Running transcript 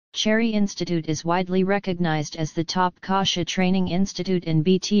Cherry Institute is widely recognized as the top CATIA training institute in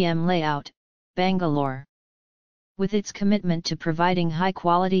BTM Layout, Bangalore. With its commitment to providing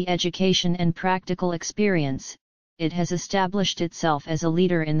high-quality education and practical experience, it has established itself as a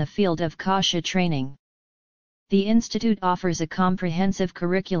leader in the field of CATIA training. The institute offers a comprehensive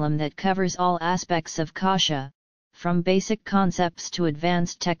curriculum that covers all aspects of CATIA, from basic concepts to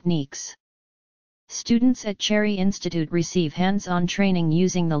advanced techniques. Students at Cherry Institute receive hands-on training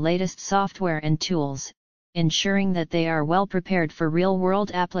using the latest software and tools, ensuring that they are well prepared for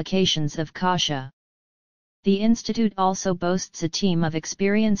real-world applications of CATIA. The institute also boasts a team of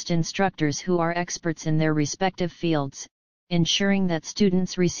experienced instructors who are experts in their respective fields, ensuring that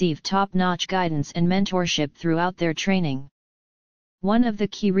students receive top-notch guidance and mentorship throughout their training. One of the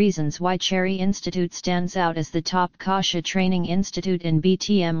key reasons why Cherry Institute stands out as the top CATIA training institute in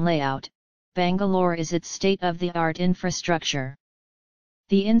BTM Layout, Bangalore is its state-of-the-art infrastructure.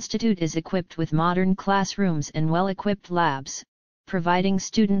 The institute is equipped with modern classrooms and well-equipped labs, providing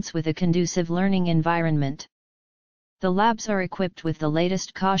students with a conducive learning environment. The labs are equipped with the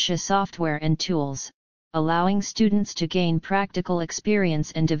latest CATIA software and tools, allowing students to gain practical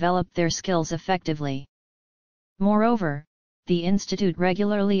experience and develop their skills effectively. Moreover, the institute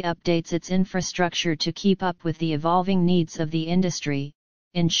regularly updates its infrastructure to keep up with the evolving needs of the industry,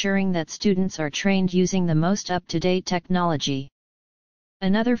 ensuring that students are trained using the most up-to-date technology.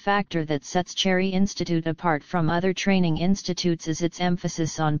 Another factor that sets Cherry Institute apart from other training institutes is its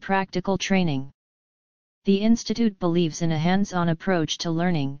emphasis on practical training. The institute believes in a hands-on approach to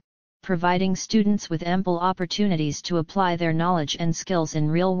learning, providing students with ample opportunities to apply their knowledge and skills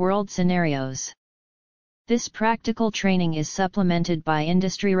in real-world scenarios. This practical training is supplemented by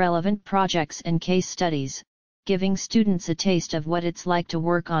industry-relevant projects and case studies, giving students a taste of what it's like to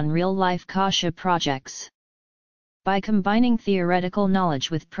work on real-life CATIA projects. By combining theoretical knowledge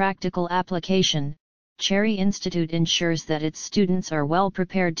with practical application, Cherry Institute ensures that its students are well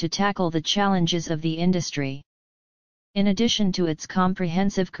prepared to tackle the challenges of the industry. In addition to its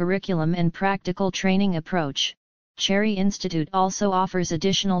comprehensive curriculum and practical training approach, Cherry Institute also offers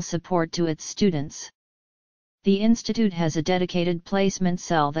additional support to its students. The institute has a dedicated placement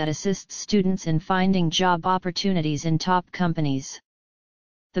cell that assists students in finding job opportunities in top companies.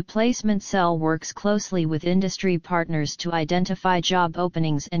 The placement cell works closely with industry partners to identify job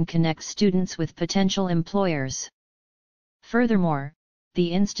openings and connect students with potential employers. Furthermore,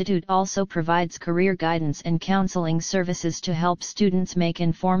 the institute also provides career guidance and counseling services to help students make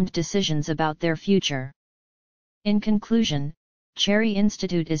informed decisions about their future. In conclusion, Cherry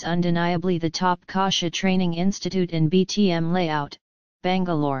Institute is undeniably the top CATIA training institute in BTM Layout,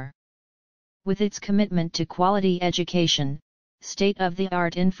 Bangalore. With its commitment to quality education,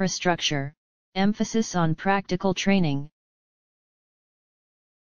 state-of-the-art infrastructure, emphasis on practical training,